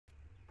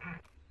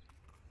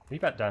you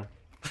about done?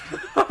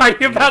 Are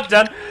you about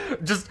done?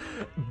 Just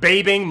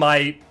babying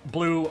my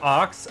blue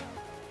ox.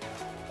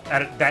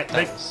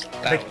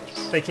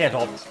 They can't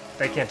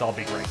all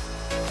be great.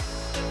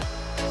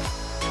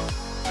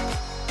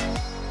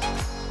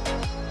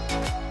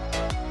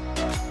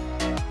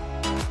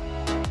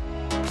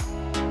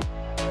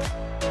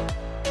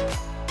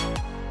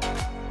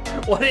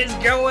 What is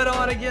going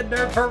on again,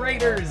 Nerd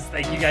Paraders?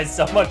 Thank you guys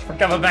so much for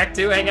coming back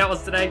to hang out with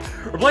us today.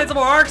 We're playing some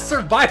more ARK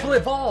Survival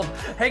Evolved,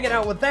 hanging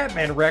out with that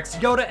man, Rex,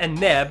 Yoda, and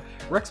Neb.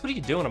 Rex, what are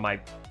you doing on my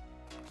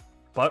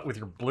butt with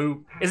your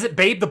blue... Is it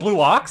Babe the Blue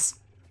Ox?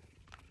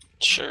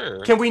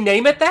 Sure. Can we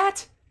name it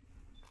that?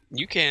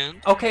 You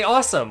can. Okay,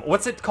 awesome.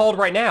 What's it called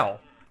right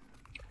now?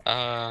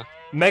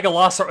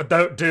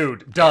 Megalosaurus...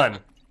 Dude, done.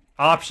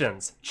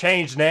 Options.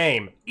 Change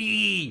name.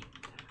 E.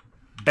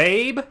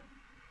 Babe?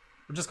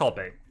 Or just call it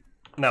Babe.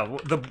 No,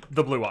 the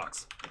Blue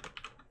Ox.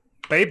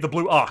 Babe the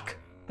Blue Ox.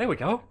 There we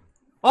go.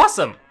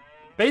 Awesome.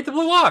 Babe the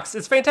Blue Ox.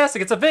 It's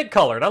fantastic. It's event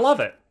colored. I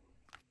love it.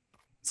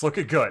 It's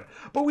looking good.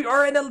 But we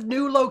are in a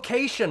new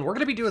location. We're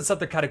going to be doing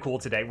something kind of cool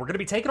today. We're going to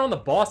be taking on the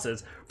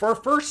bosses for our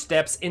first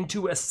steps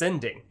into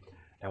ascending.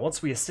 Now,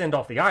 once we ascend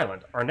off the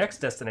island, our next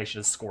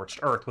destination is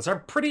Scorched Earth, which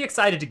I'm pretty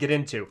excited to get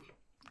into.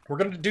 We're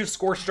going to do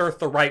Scorched Earth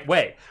the right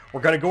way.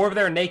 We're going to go over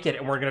there naked,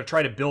 and we're going to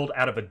try to build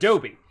out of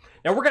Adobe.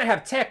 Now, we're going to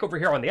have tech over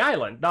here on the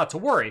island, not to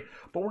worry,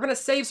 but we're going to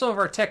save some of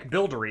our tech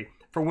buildery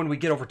for when we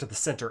get over to the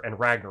center and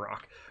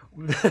Ragnarok.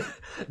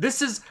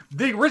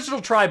 The original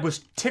tribe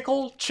was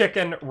Tickle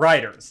Chicken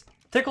Riders.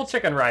 Tickle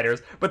Chicken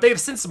Riders, but they have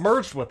since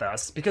merged with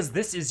us because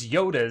this is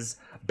Yoda's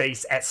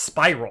base at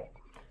Spiral.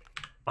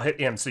 I'll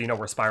hit M so you know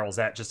where Spiral's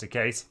at, just in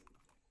case.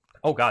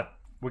 Oh god,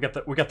 we got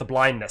the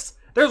blindness.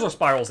 There's where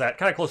Spiral's at,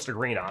 kind of close to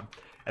Green Ob.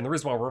 And the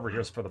reason why we're over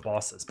here is for the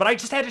bosses. But I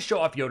just had to show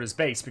off Yoda's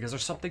base because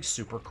there's something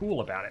super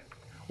cool about it.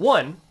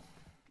 One,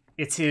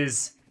 it's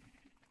his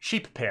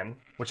sheep pen,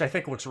 which I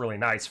think looks really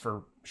nice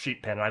for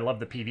sheep pen, and I love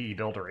the PvE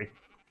buildery.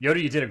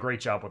 Yoda, you did a great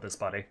job with this,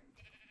 buddy.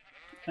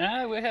 We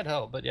had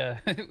help, but yeah,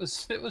 it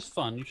was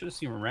fun. You should have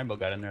seen when Rambo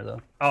got in there,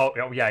 though. Oh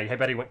yeah, I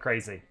bet he went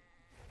crazy.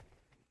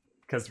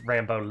 Because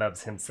Rambo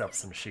loves himself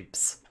some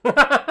sheeps.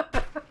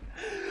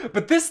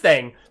 But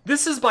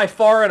this is by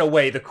far and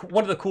away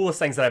one of the coolest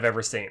things that I've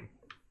ever seen.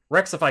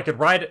 Rex, if I could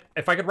ride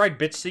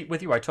bitch seat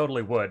with you, I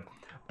totally would.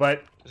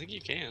 But I think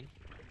you can.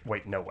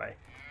 Wait, no way.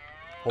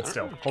 Hold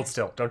still. Hold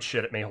still. Don't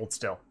shit at me. Hold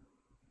still.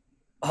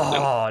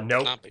 Oh,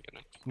 nope. Not big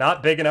enough.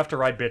 Not big enough to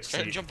ride bitch seat.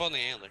 Try to jump on the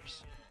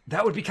antlers.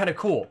 That would be kind of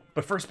cool.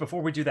 But first,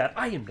 before we do that,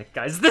 I am Nick,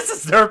 guys. This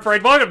is Nerd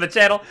Parade. Welcome to the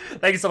channel.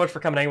 Thank you so much for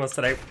coming hang with us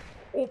today.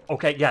 Oh,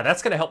 okay, yeah,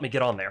 that's going to help me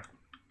get on there.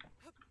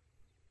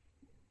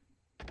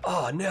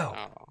 Oh, no.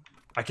 Oh.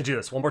 I can do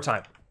this one more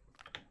time.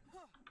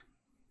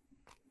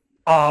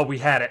 Oh, we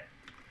had it.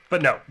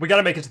 But no, we got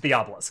to make it to the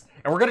obelisk.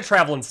 And we're going to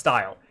travel in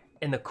style.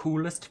 In the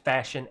coolest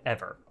fashion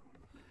ever.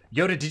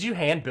 Yoda, did you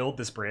hand build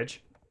this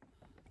bridge?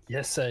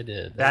 Yes, I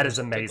did. That is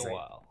amazing.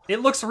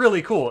 It looks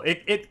really cool.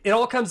 It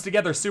all comes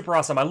together super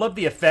awesome. I love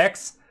the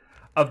effects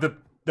of the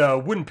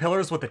wooden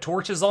pillars with the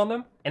torches on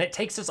them, and it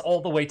takes us all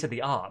the way to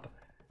the Ob,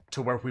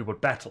 to where we would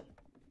battle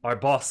our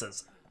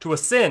bosses. To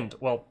ascend,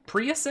 well,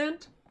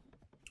 pre-ascend?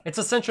 It's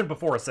Ascension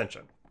before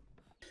Ascension.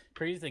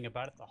 Crazy thing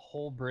about it, the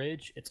whole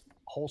bridge, its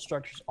whole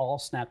structure's all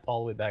snapped all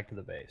the way back to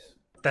the base.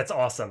 That's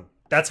awesome.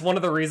 That's one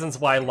of the reasons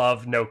why I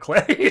love no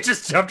clip. You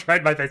just jumped right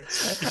in my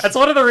face. That's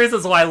one of the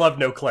reasons why I love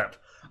no clip.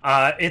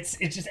 It's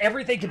just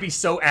everything can be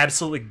so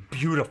absolutely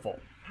beautiful.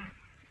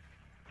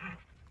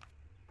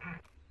 Are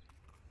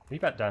you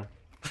about done?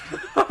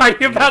 Are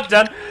you about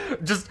done?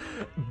 Just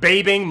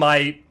babying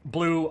my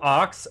blue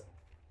ox.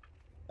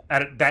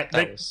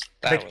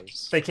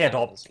 They can't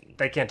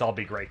all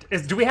be great.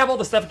 Do we have all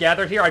the stuff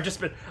gathered here?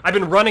 I've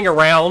been running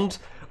around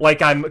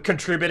like I'm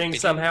contributing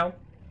somehow.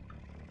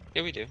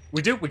 Yeah, we do.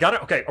 We do? We got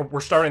it? Okay, we're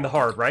starting the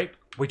hard, right?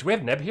 Wait, do we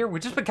have Neb here?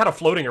 We've just been kind of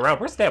floating around.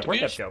 Where's Neb?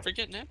 Where'd Neb go?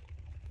 Forget Neb?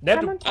 Neb?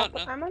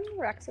 I'm on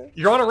Rex's.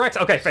 You're on a Rex?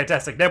 Okay,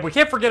 fantastic. Neb, we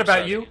can't forget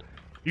about you.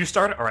 You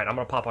started? Alright, I'm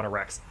gonna pop on a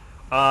Rex.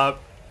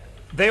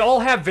 They all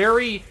have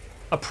very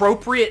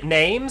appropriate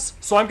names,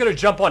 so I'm gonna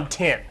jump on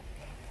 10.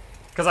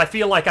 Because I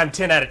feel like I'm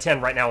 10 out of 10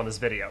 right now in this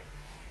video.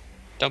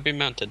 Don't be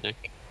mounted,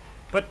 Nick.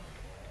 But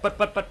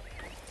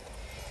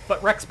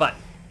Rex butt.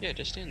 Yeah,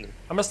 just stand there.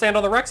 I'm gonna stand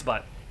on the Rex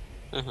butt.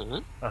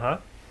 Uh-huh.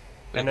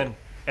 And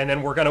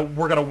then we're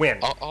gonna win.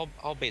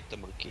 I'll bait the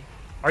monkey.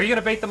 Are you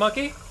gonna bait the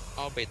monkey?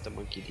 I'll bait the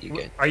monkey. Do you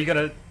get? Are you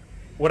gonna?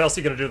 What else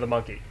are you gonna do to the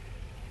monkey?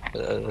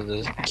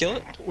 Kill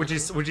it. Would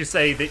you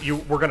say that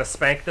we're gonna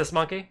spank this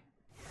monkey?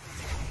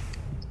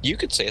 You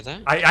could say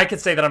that. I could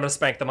say that I'm gonna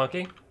spank the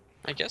monkey.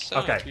 I guess so.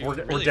 Okay,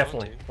 we're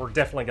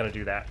definitely gonna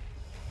do that.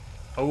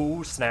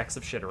 Oh, snacks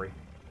of shittery.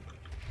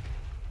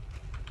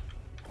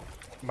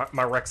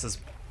 My Rex is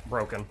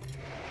broken.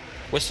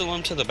 Whistle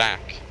him to the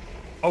back.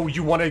 Oh,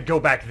 you want to go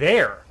back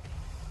there?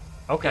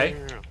 Okay,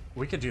 No.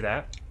 we could do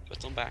that.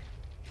 Whistle him back.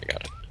 I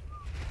got it.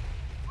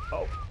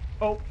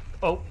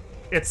 Oh.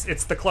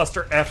 It's the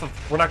cluster F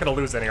of... We're not going to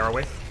lose any, are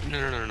we?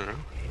 No.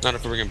 Not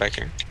if we bring him back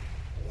here.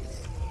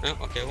 Oh,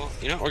 okay, well,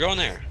 we're going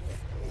there.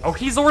 Oh,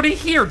 he's already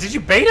here. Did you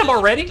bait him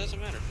already? It doesn't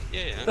matter.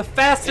 Yeah. The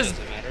fastest. It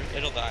doesn't matter.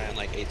 It'll die in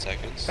like 8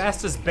 seconds.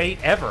 Fastest bait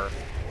ever.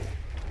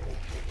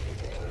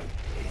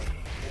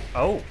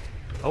 Oh.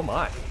 Oh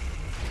my.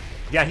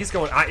 Yeah, he's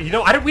going.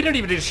 We don't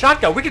even need a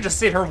shotgun. We could just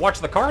sit here and watch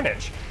the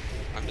carnage.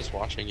 I'm just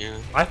watching, yeah.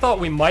 I thought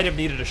we might have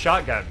needed a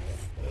shotgun.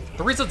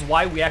 The reasons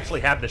why we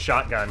actually have the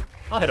shotgun.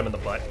 I'll hit him in the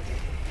butt.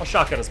 I'll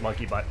shotgun his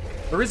monkey butt.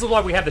 The reason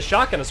why we have the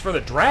shotgun is for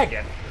the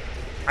dragon.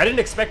 I didn't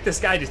expect this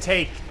guy to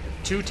take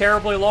too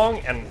terribly long,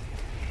 and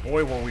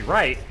boy, were we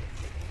right.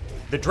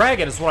 The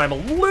dragon is what I'm a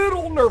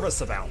little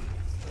nervous about.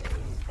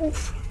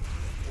 Oof.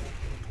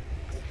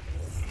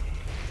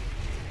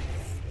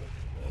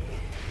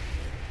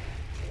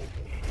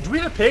 Do we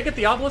have a pig at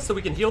the obelisk so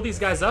we can heal these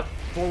guys up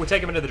before we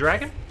take them into the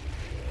dragon?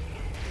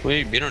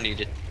 We don't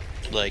need it.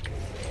 Like,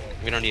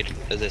 we don't need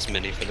this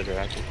many for the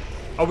dragon.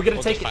 Are we gonna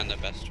We'll take just find the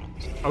best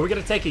ones. Are we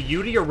gonna take a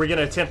Yudi, or are we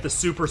gonna attempt the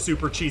super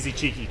cheesy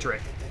cheeky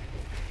trick?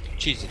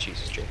 Cheesy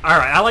trick. All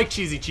right, I like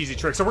cheesy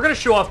trick. So we're gonna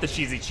show off the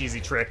cheesy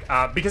trick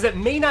because it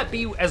may not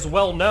be as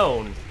well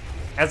known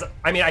as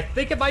I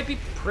think it might be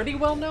pretty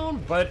well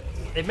known, but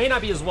it may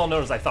not be as well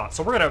known as I thought.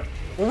 So we're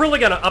really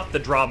gonna up the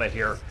drama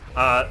here,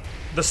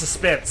 the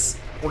suspense.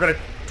 We're gonna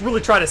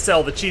really try to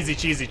sell the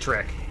cheesy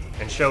trick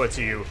and show it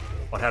to you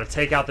on how to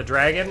take out the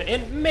dragon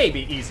in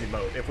maybe easy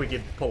mode if we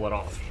could pull it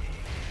off.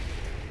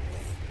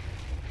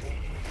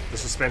 The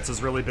suspense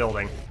is really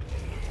building.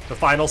 The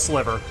final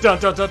sliver. Dun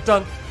dun dun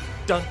dun.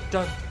 Dun,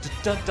 dun, dun,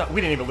 dun, dun.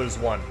 We didn't even lose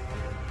one.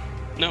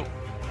 No.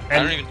 I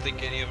don't even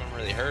think any of them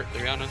really hurt,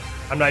 to be honest.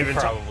 I'm not even...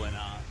 Probably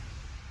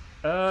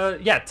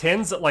not. Yeah,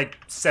 10's at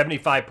like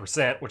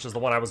 75%, which is the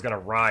one I was going to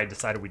ride.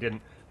 Decided we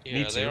didn't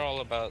need to. Yeah, they're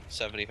all about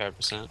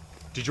 75%.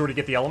 Did you already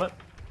get the element?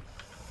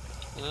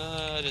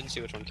 I didn't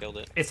see which one killed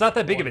it. It's not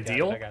that big of a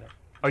deal. I got it.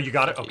 Oh, you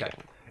got it? Okay.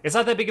 Yeah. It's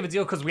not that big of a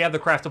deal because we have the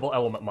craftable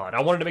element mod.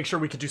 I wanted to make sure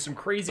we could do some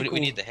crazy cool... We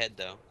need the head,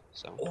 though,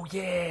 so... Oh,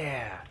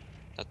 yeah.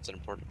 That's an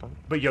important part.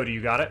 But Yoda,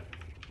 you got it?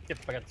 Yep,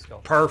 I got the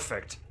skull.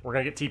 Perfect. We're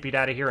going to get TP'd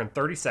out of here in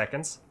 30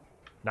 seconds.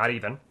 Not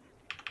even.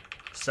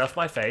 Stuff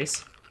my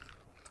face.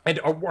 And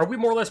are we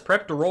more or less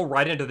prepped to roll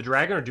right into the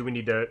dragon, or do we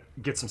need to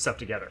get some stuff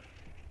together?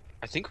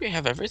 I think we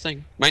have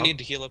everything. Might need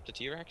to heal up the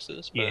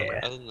T-Rexes, but Yeah.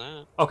 other than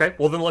that... Okay,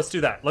 well then let's do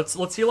that.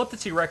 Let's heal up the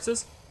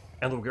T-Rexes,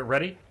 and we'll get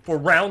ready for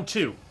round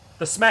 2,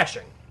 the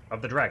smashing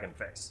of the dragon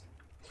face.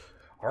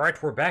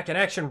 Alright, we're back in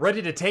action,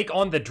 ready to take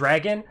on the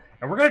dragon,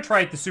 and we're going to try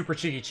it the super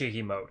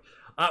cheeky mode.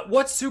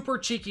 What super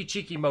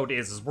cheeky mode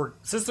is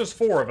since there's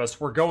 4 of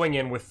us, we're going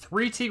in with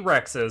 3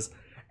 T-Rexes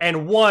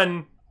and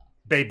 1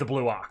 Babe the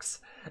Blue Ox.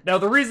 Now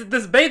the reason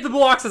this Babe the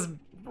Blue Ox is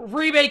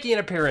remaking an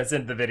appearance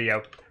in the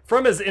video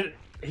from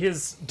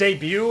his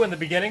debut in the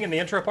beginning in the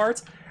intro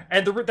parts,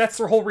 and that's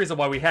the whole reason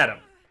why we had him,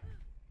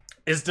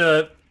 is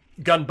to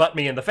gun butt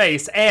me in the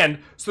face, and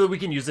so that we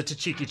can use it to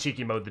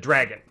cheeky mode the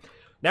dragon.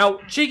 Now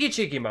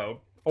cheeky mode,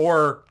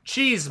 or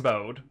cheese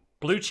mode,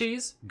 blue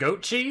cheese,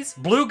 goat cheese,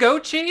 blue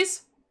goat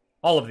cheese,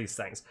 all of these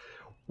things.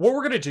 What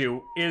we're gonna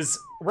do is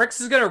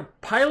Rex is gonna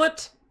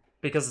pilot,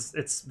 because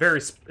it's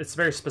very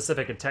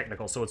specific and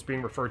technical, so it's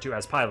being referred to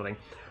as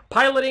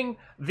piloting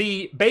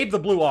the Babe the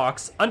Blue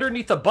Ox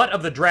underneath the butt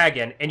of the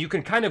dragon, and you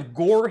can kind of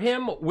gore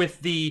him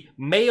with the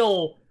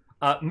male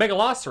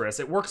Megaloceros.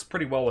 It works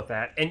pretty well with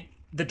that, and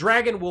the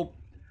dragon will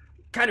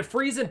kind of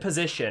freeze in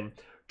position,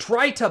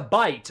 try to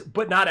bite,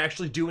 but not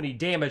actually do any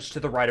damage to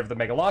the right of the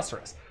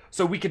Megaloceros.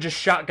 So we could just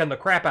shotgun the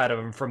crap out of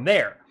him from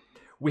there.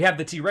 We have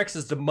the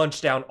T-Rexes to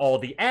munch down all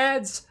the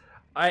adds,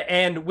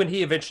 and when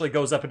he eventually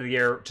goes up into the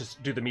air to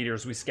do the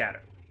meteors, we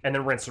scatter. And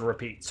then rinse and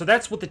repeat. So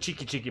that's what the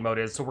cheeky mode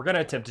is, so we're going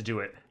to attempt to do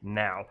it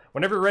now.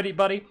 Whenever you're ready,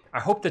 buddy, I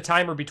hope the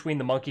timer between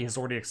the monkey has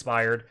already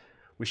expired.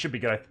 We should be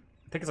good.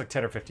 I think it's like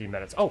 10 or 15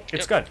 minutes. Oh,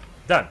 it's good.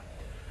 Done.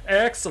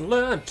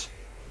 Excellent.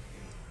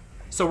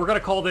 So we're going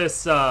to call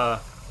this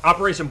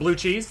Operation Blue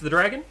Cheese the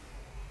Dragon?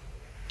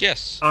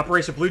 Yes.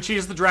 Operation Blue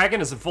Cheese the Dragon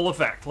is in full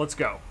effect. Let's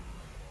go.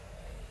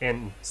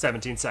 In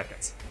 17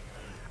 seconds.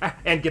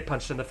 And get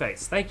punched in the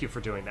face. Thank you for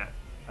doing that.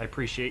 I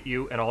appreciate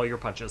you and all your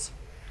punches.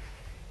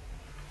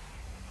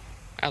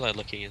 Allied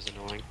looking is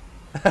annoying.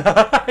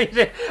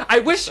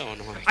 I wish So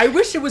annoying. I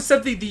wish it was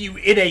something that you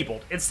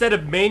enabled. Instead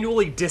of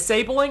manually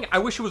disabling, I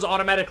wish it was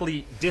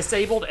automatically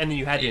disabled and then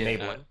you had to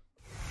enable it.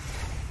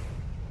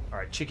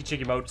 Alright,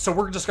 cheeky mode. So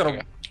we're just gonna...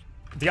 Okay.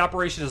 The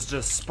operation is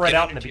just spread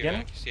out in the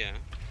beginning? Yeah.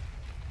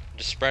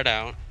 Just spread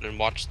out and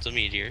watch the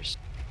meteors.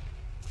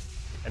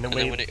 And then,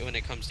 when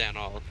it comes down,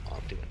 I'll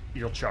do it.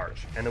 You'll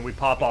charge. And then we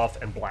pop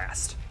off and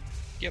blast.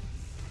 Yep.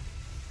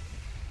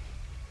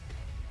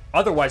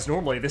 Otherwise,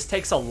 normally, this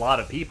takes a lot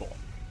of people.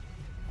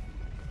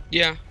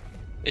 Yeah.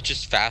 It's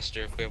just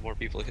faster if we have more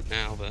people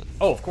now, but...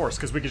 Oh, of course,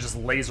 because we could just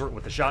laser it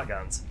with the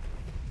shotguns.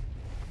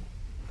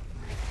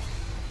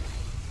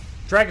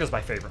 Dragon is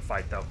my favorite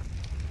fight, though.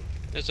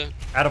 Is it?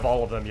 Out of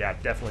all of them, yeah,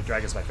 definitely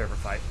Dragon's my favorite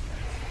fight.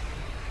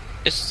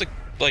 It's just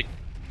like...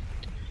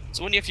 It's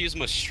the one you have to use the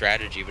most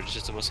strategy, but it's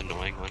just the most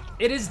annoying one.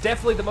 It is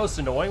definitely the most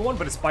annoying one,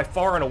 but it's by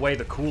far and away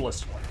the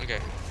coolest one. Okay.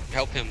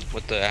 Help him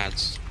with the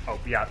ads. Oh,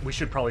 yeah, we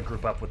should probably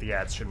group up with the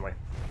ads, shouldn't we?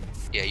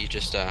 Yeah, you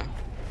just,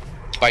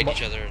 fight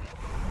each other. And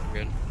we're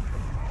good.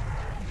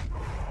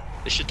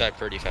 They should die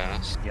pretty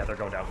fast. Yeah, they're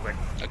going down quick.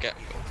 Okay, I'm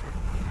going for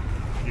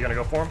it. You gonna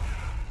go for him?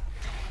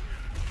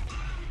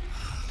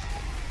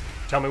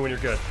 Tell me when you're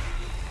good.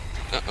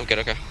 I'm good,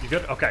 okay. You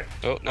good? Okay.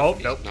 Oh, no, Oh,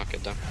 he's nope. not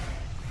good though.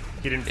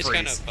 He didn't It's freeze.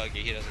 kind of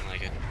buggy, he doesn't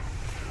like it.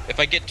 If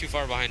I get too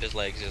far behind his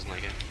legs, he doesn't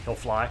like it. He'll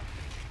fly.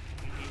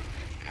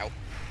 Ow.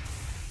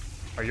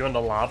 Are you in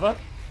the lava?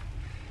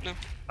 No.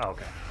 Oh,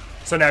 okay.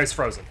 So now he's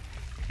frozen.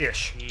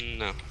 Ish.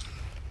 No.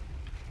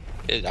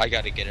 I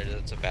gotta get it,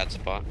 it's a bad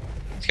spot.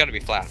 It's gotta be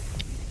flat.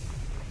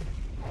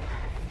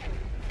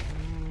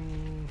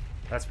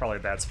 That's probably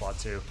a bad spot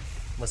too.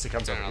 Unless he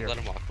comes No, over here. let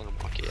him walk,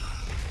 yeah.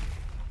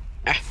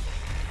 Ah!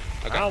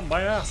 Okay. Ow,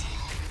 my ass.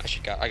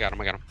 I got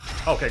him.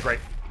 Okay, great.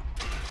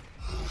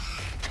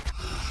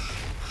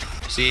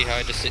 See how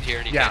I just sit here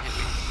and he Yeah. can't hit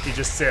me? He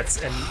just sits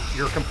and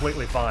you're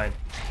completely fine.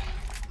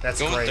 That's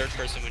Go in great. third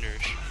person when you're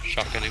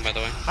shotgunning, by the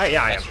way.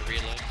 Yeah, I am. Faster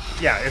reload.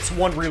 Yeah, it's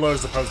 1 reload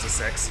as opposed to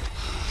 6.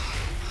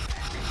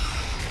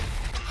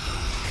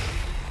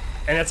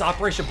 And it's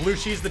Operation Blue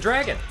Cheese the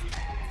Dragon.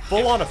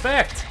 Full on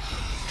effect.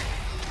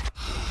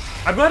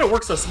 I'm glad it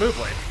works so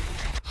smoothly.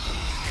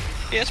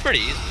 Yeah, it's pretty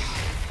easy.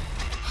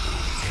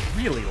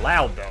 Really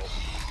loud though.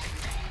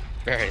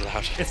 Very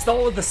loud. It's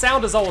the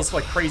sound is always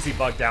like crazy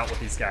bugged out with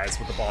these guys,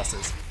 with the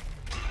bosses.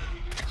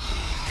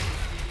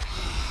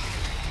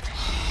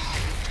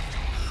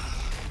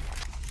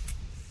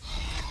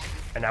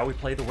 And now we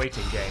play the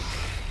waiting game.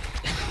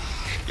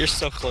 You're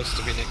so close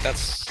to me, Nick.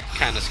 That's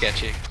kind of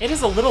sketchy. It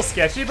is a little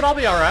sketchy, but I'll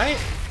be all right.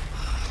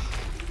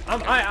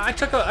 I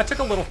took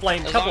a little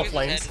flame, As couple long of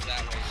as his head flames. is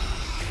that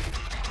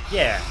way.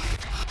 Yeah.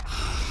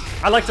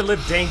 I like to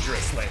live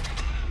dangerously.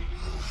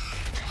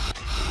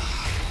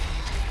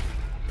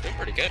 Doing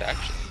pretty good,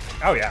 actually.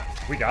 Oh yeah,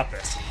 we got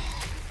this.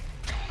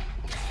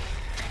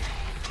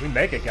 We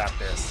mega got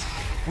this.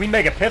 We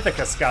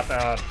Megapithecus got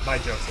the. My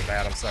jokes are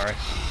bad. I'm sorry.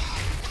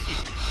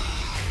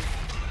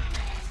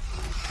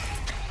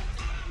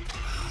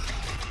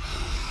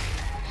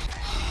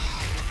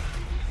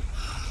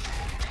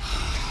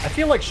 I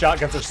feel like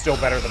shotguns are still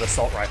better than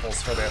assault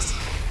rifles for this.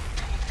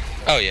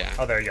 Oh, yeah.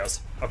 Oh, there he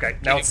goes. Okay,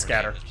 now it's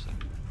scattered.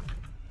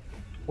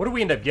 What do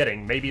we end up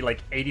getting? Maybe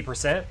like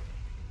 80%?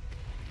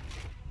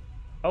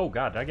 Oh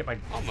god, did I get my...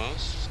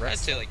 Almost. I'd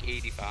Rest. say like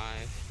 85.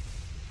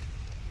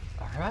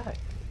 Alright.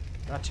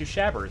 Not too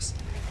shabbers.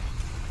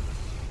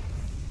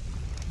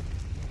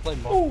 Play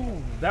more.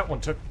 Ooh, that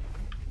one took...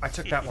 I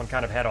took that one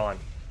kind of head on.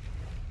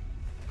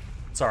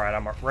 It's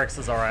alright, Rex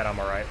is alright, I'm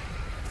alright.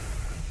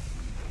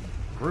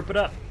 Group it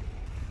up.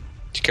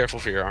 Be careful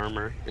for your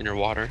armor and your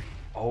water.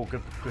 Oh,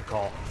 good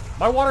call.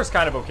 My water's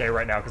kind of okay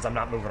right now because I'm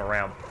not moving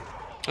around.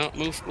 Oh,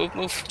 move.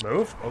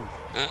 Move?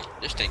 Oh.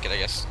 Just tank it, I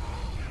guess.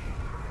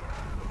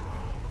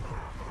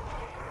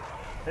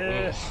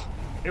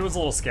 It was a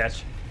little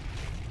sketch.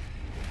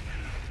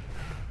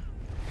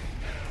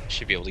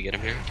 Should be able to get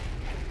him here.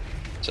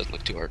 Doesn't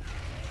look too hard.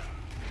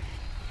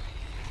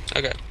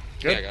 Okay.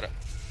 Good. Yeah, I got it.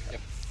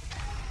 Yep.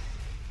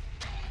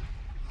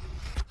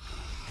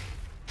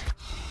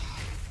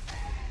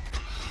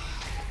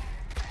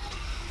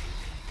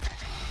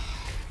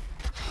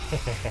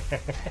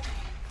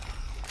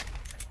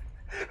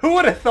 Who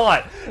would have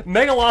thought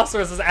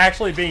Megalosaurus is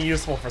actually being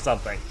useful for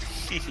something?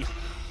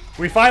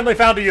 We finally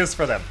found a use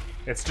for them.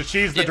 It's to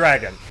cheese the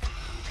dragon.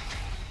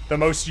 The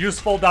most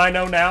useful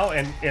dino now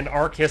in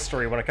ARK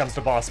history when it comes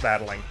to boss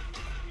battling.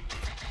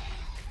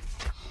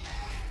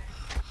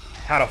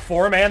 How to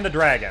 4-man the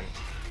dragon.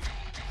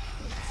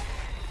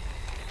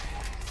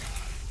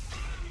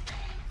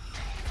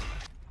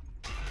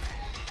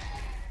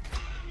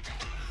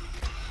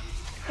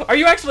 Are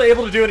you actually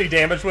able to do any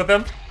damage with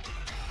him?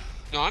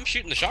 No, I'm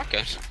shooting the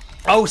shotgun.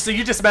 Oh, so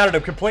you dismounted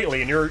him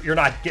completely and you're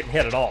not getting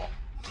hit at all.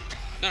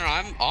 No,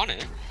 I'm on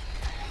it.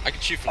 I can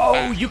shoot from the Oh,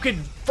 back. you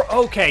can...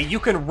 Okay, you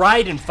can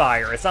ride and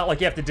fire. It's not like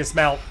you have to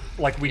dismount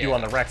like we do Yeah.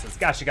 on the Rexes.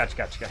 Gotcha.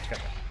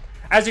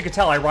 As you can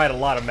tell, I ride a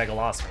lot of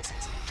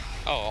Megalosauruses.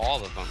 Oh,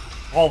 all of them.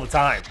 All the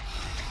time.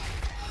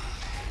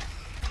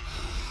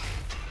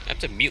 I have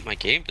to mute my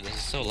game, but this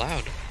is so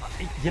loud.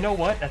 You know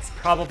what? That's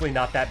probably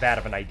not that bad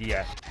of an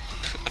idea.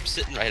 I'm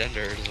sitting right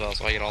under it as well,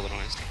 so I get all the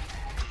noise.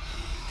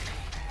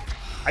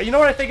 You know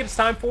what I think it's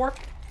time for?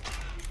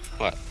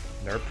 What?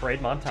 Nerd Parade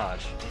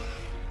montage.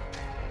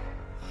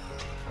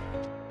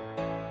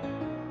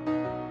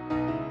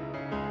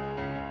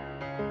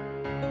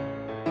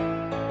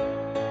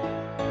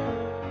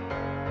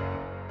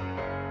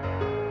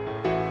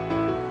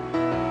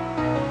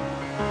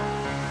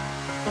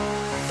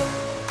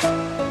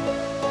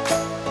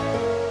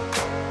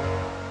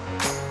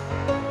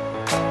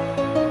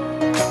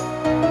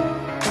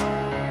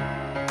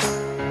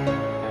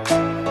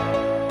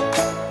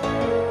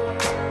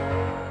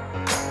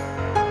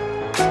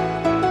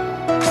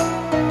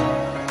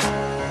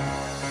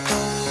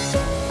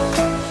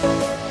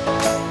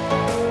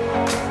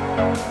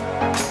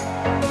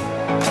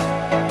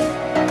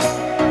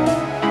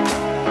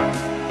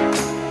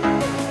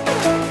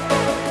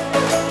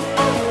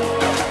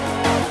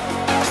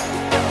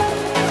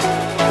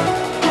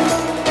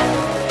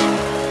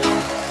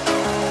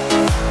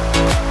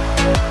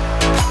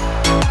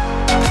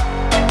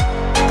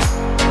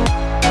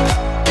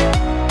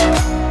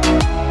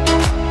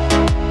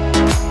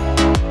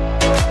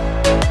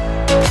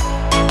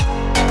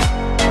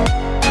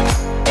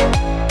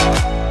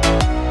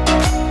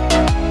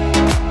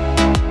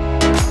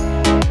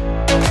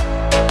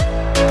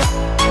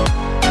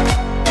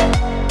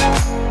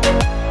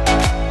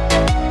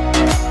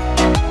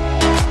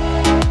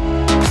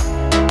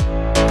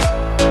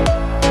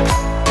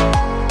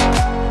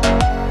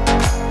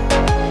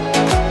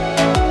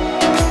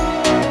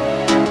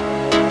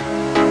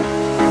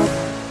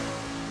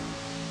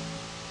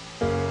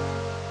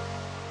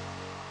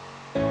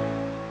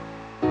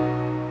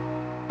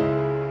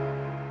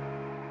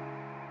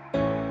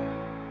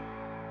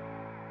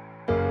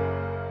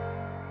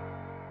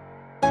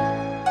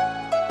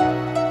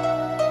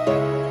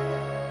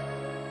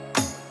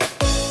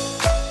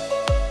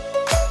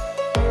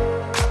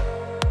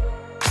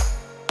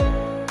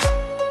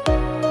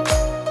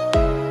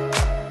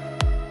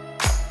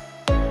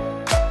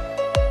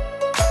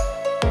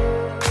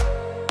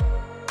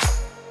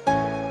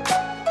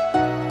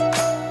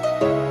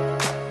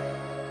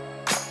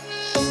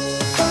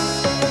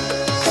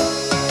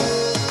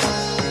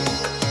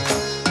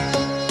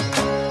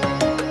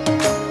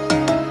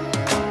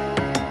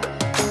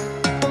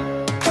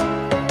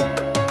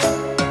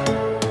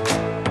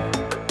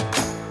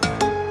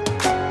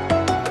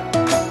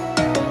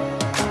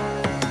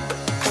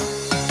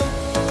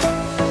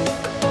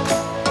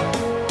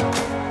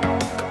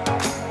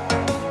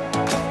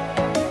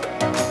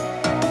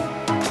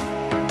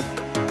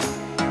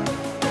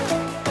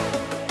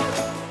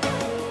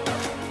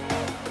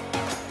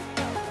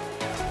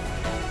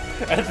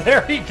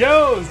 There he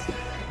goes!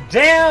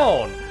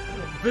 Down!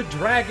 The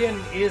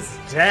dragon is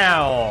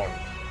down.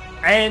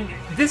 And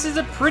this is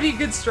a pretty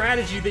good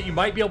strategy that you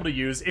might be able to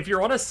use if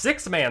you're on a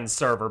 6-man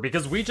server,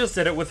 because we just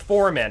did it with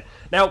 4 men.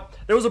 Now,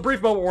 there was a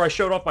brief moment where I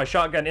showed off my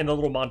shotgun in the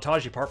little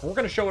montage part, but we're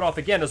going to show it off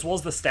again, as well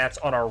as the stats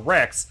on our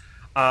Rex.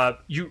 By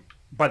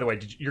the way,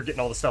 you're getting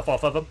all the stuff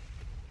off of him?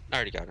 I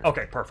already got it.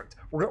 Okay, perfect.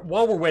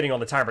 While we're waiting on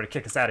the timer to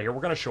kick us out of here,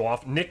 we're going to show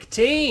off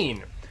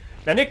Nictine.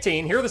 Now,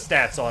 Nictine, here are the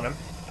stats on him.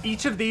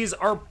 Each of these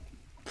are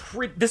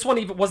this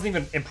one wasn't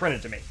even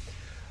imprinted to me.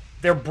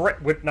 They're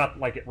bred, not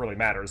like it really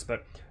matters,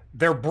 but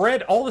they're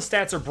bred, all the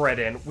stats are bred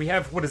in. We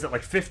have, what is it,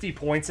 like 50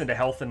 points into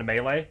health into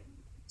melee?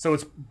 So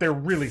they're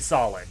really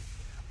solid.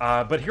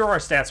 But here are our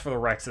stats for the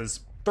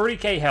Rexes.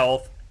 30k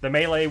health, the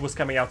melee was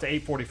coming out to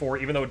 844,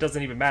 even though it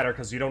doesn't even matter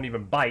because you don't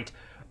even bite.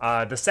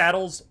 The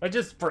saddles,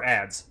 just for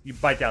ads, you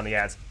bite down the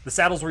ads. The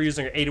saddles we're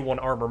using are 81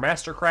 armor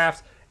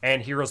mastercraft,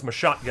 and here's my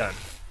shotgun.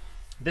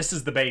 This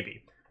is the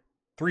baby.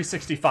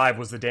 365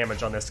 was the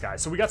damage on this guy.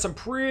 So we got some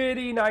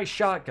pretty nice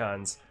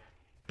shotguns.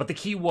 But the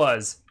key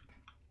was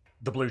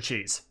the blue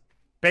cheese.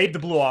 Babe the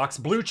blue ox,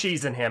 blue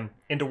cheese in him,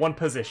 into one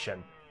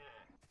position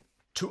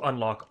to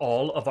unlock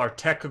all of our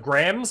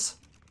techograms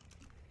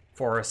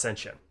for our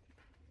Ascension.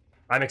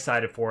 I'm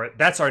excited for it.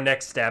 That's our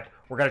next step.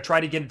 We're going to try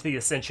to get into the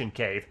Ascension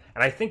cave.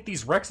 And I think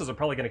these Rexes are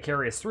probably going to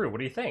carry us through. What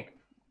do you think?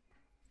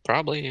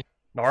 Probably.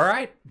 All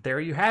right, there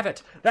you have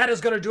it. That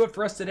is going to do it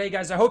for us today,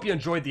 guys. I hope you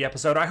enjoyed the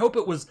episode. I hope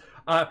it was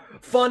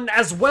fun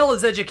as well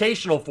as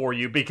educational for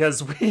you,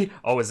 because we...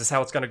 Oh, is this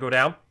how it's going to go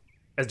down?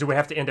 Do we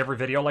have to end every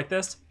video like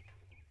this?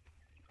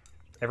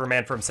 Every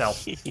man for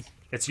himself.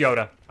 It's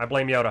Yoda. I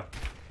blame Yoda.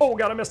 Oh,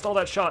 God, I missed all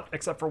that shot,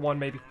 except for one,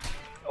 maybe.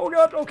 Oh,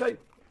 God, okay.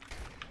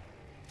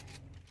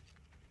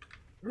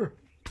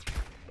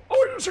 Oh,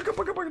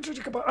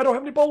 I don't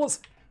have any bolas.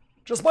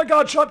 Just my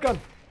God shotgun.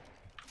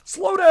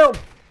 Slow down.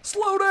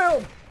 Slow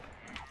down.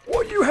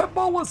 Oh, you have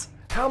bolas.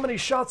 How many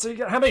shots are you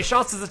getting? How many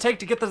shots does it take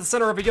to get to the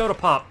center of a Yoda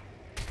pop?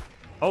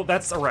 Oh,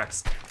 that's a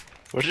Rex.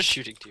 We're just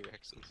shooting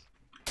T-Rexes.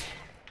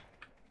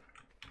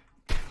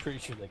 Pretty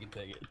sure they can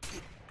take it.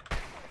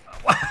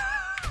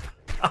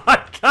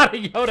 I got a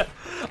Yoda.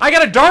 I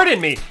got a dart in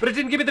me, but it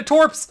didn't give me the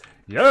torps.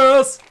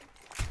 Yes.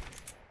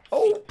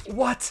 Oh,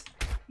 what?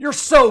 You're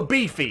so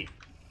beefy.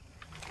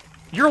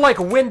 You're like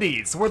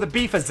Wendy's, where the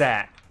beef is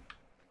at.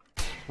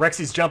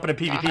 Rexy's jumping in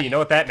PvP. You know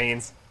what that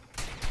means.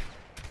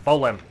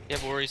 Bowl him. Yeah,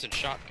 but we're using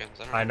shotguns.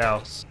 I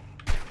know. So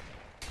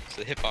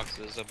the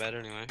hitboxes are better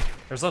anyway.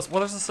 There's no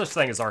such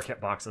thing as ARK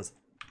hitboxes.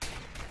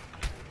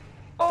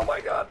 Oh my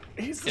God.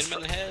 He's Hit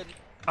him in the head.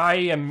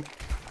 I'm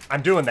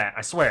doing that,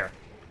 I swear.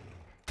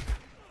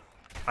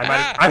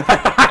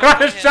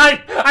 I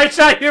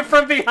shot you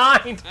from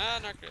behind! Ah,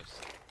 Narcos.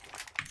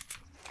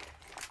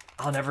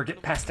 I'll never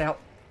get passed out.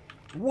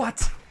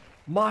 What?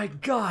 My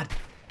God.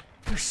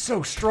 You're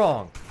so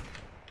strong.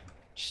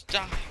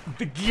 Stop.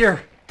 The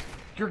gear.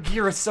 Your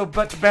gear is so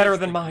much better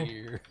than mine.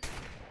 Your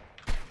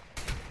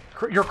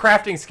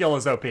crafting skill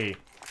is OP.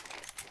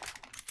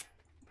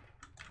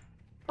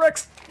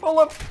 Rex,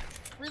 bowl him.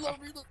 Reload.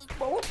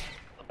 Bowl him.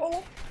 Bowl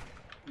him.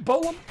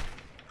 Bowl him.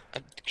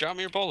 Draw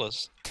me your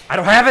bolas. I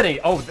don't have any.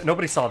 Oh,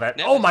 nobody saw that.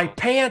 No. Oh, my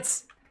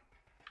pants.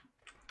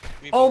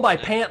 Oh, my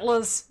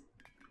pantlas.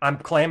 I'm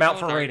clam out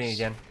for nice. raiding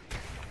again.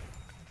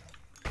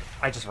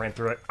 I just ran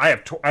through it. I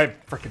have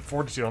freaking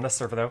fortitude on this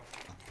server, though.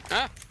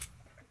 Ah.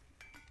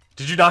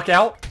 Did you knock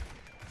out?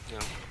 No.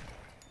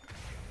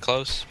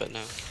 Close, but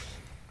no.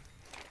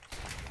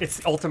 It's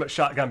the ultimate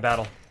shotgun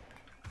battle.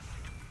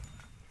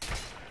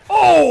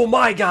 Oh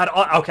my God!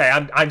 Okay,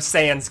 I'm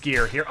sans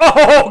gear here.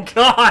 Oh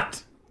God!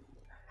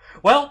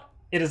 Well,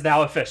 it is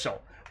now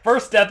official.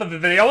 First death of the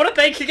video. I want to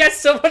thank you guys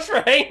so much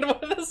for hanging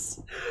with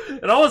us.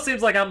 It almost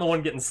seems like I'm the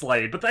one getting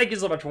slayed, but thank you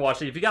so much for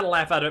watching. If you got a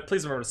laugh out of it,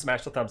 please remember to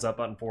smash the thumbs up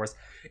button for us.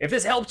 If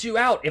this helped you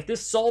out, if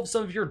this solved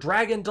some of your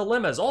dragon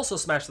dilemmas, also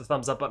smash the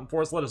thumbs up button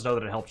for us. Let us know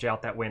that it helped you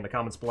out that way in the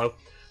comments below.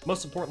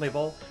 Most importantly of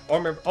all,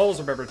 always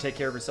remember to take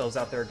care of yourselves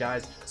out there,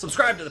 guys.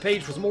 Subscribe to the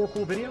page for some more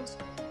cool videos,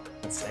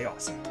 and stay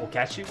awesome. We'll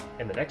catch you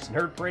in the next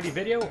Nerd Parade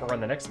video or on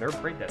the next Nerd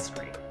Parade death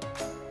screen.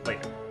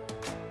 Later.